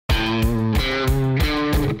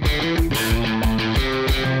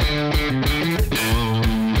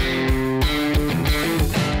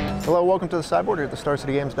welcome to the Sideboard here at the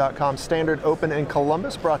StarCityGames.com Standard Open in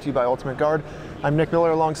Columbus, brought to you by Ultimate Guard. I'm Nick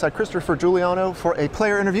Miller alongside Christopher Juliano for a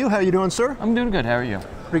player interview. How are you doing, sir? I'm doing good. How are you?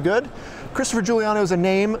 Pretty good. Christopher Juliano is a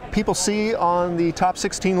name people see on the top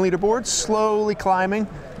 16 leaderboard, slowly climbing.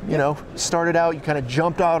 You know, started out, you kind of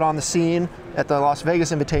jumped out on the scene at the Las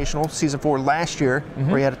Vegas Invitational, Season 4 last year,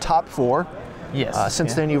 where you had a top 4. Yes.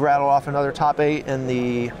 Since then, you rattled off another top 8 in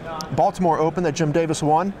the Baltimore Open that Jim Davis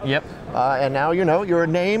won. Yep. And now, you know, you're a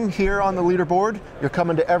name here on the leaderboard. You're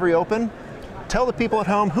coming to every Open. Tell the people at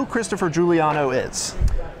home who Christopher Juliano is.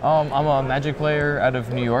 I'm a Magic player out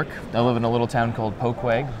of New York. I live in a little town called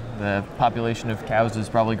Poquag. The population of cows is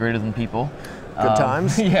probably greater than people. Good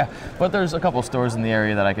times. Yeah, but there's a couple stores in the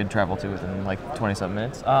area that I could travel to within like 20-something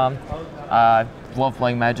minutes. I love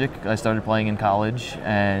playing Magic. I started playing in college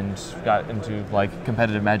and got into like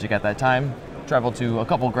competitive Magic at that time. Traveled to a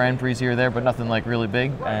couple Grand Prix here or there, but nothing like really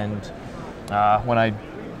big. And when I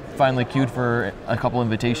finally queued for a couple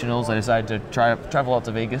invitationals, I decided to travel out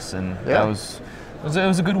to Vegas, and that was it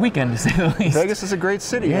was a good weekend to say the least. Vegas is a great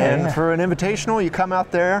city, and for an invitational, you come out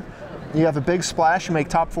there. You have a big splash, you make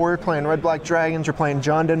top 4, you're playing Red Black Dragons, you're playing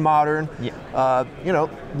John Den Modern. Yeah. You know,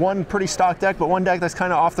 one pretty stock deck, but one deck that's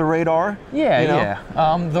kind of off the radar. Yeah, you know?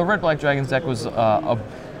 yeah. The Red Black Dragons deck was a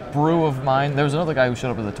brew of mine. There was another guy who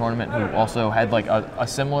showed up at the tournament who also had like a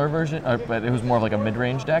similar version, but it was more of like a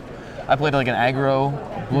mid-range deck. I played like an aggro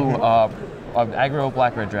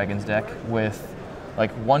Black-Red Dragons deck with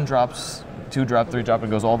like 1-drops, 2-drop, 3-drop,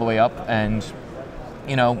 and goes all the way up, and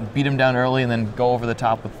you know, beat him down early and then go over the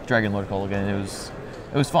top with Dragon Lord Colligan.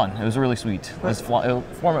 It was fun. It was really sweet.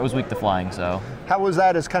 Format was weak to flying, so. How was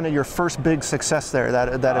that as kind of your first big success there, that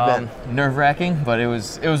event? Nerve-wracking, but it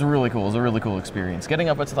was really cool. It was a really cool experience. Getting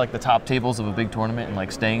up into like the top tables of a big tournament and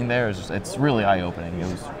like staying there it's really eye-opening.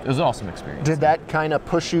 It was an awesome experience. Did that kind of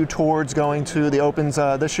push you towards going to the Opens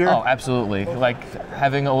this year? Oh, absolutely. Like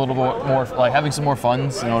having a little bit more, like having some more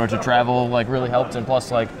funds in order to travel, like really helped, and plus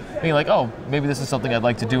like being like, oh, maybe this is something I'd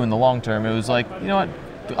like to do in the long term. It was like, you know what?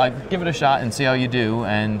 I give it a shot and see how you do,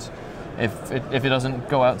 and if it doesn't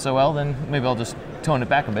go out so well, then maybe I'll just tone it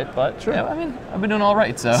back a bit. But yeah, I mean, I've been doing all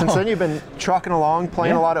right. So since then, you've been trucking along,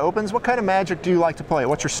 playing a lot of Opens. What kind of Magic do you like to play?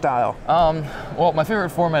 What's your style? Well, my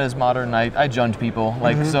favorite format is Modern. I jund people,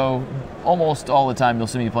 like so. Almost all the time, you'll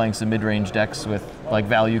see me playing some mid-range decks with like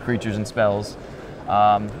value creatures and spells.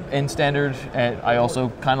 In Standard, I also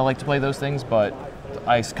kind of like to play those things, but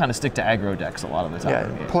I kind of stick to aggro decks a lot of the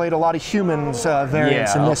time. Yeah, played a lot of Humans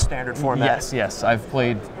variants in this Standard format. Yes. I've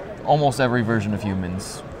played almost every version of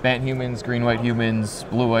Humans. Bant Humans, Green-White Humans,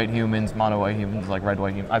 Blue-White Humans, Mono-White Humans, like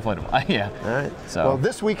Red-White Humans. I've played them. Yeah. All right. So. Well,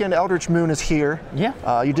 this weekend, Eldritch Moon is here.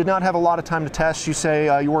 Yeah. You did not have a lot of time to test. You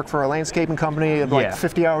say you work for a landscaping company, like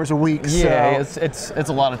 50 hours a week. Yeah, so. It's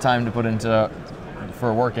a lot of time to put into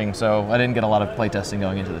for working, so I didn't get a lot of playtesting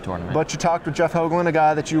going into the tournament. But you talked with Jeff Hoagland, a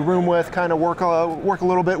guy that you room with, kind of work a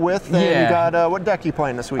little bit with, and you got, what deck are you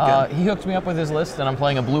playing this weekend? He hooked me up with his list, and I'm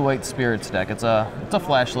playing a Blue-White Spirits deck. It's a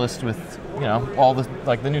flash list with, you know, all the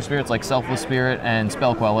new spirits like Selfless Spirit and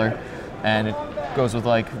Spell Queller, and it goes with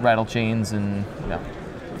like Rattle Chains and, you know,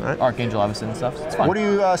 Archangel Avacyn and stuff. So it's fun. What do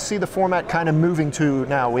you see the format kind of moving to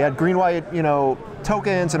now? We had green-white, you know,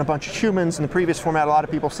 tokens and a bunch of humans in the previous format. A lot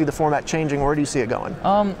of people see the format changing. Where do you see it going?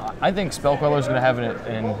 I think Spell Queller is going to have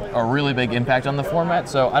a really big impact on the format,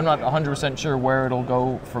 so I'm not 100% sure where it'll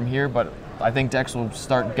go from here, but I think decks will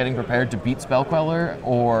start getting prepared to beat Spell Queller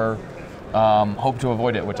or hope to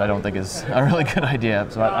avoid it, which I don't think is a really good idea.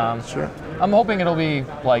 So sure. I'm hoping it'll be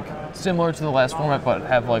like similar to the last format, but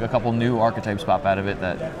have like a couple new archetypes pop out of it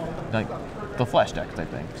that, like the Flash deck type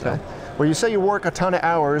thing. So. Okay. Well, you say you work a ton of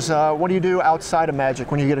hours. What do you do outside of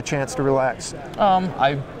Magic when you get a chance to relax?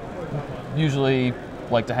 I usually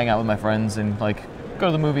like to hang out with my friends and like go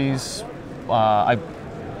to the movies. I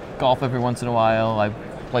golf every once in a while. I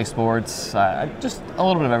play sports. Just a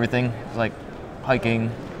little bit of everything, like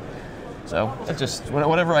hiking. So it's just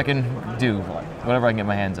whatever I can do, whatever I can get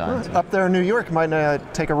my hands on. So. Up there in New York,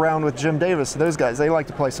 might take a round with Jim Davis. Those guys, they like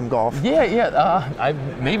to play some golf. Yeah.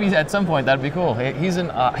 Maybe at some point that'd be cool. He's in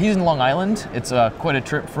Long Island. It's quite a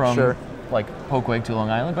trip from like Poquag to Long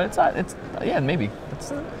Island, but it's maybe.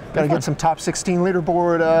 Got to get some top 16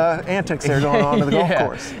 leaderboard antics there going on to the golf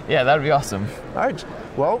course. Yeah, that'd be awesome. All right.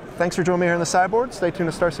 Well, thanks for joining me here on the Sideboard. Stay tuned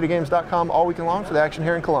to StarCityGames.com all weekend long for the action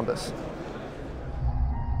here in Columbus.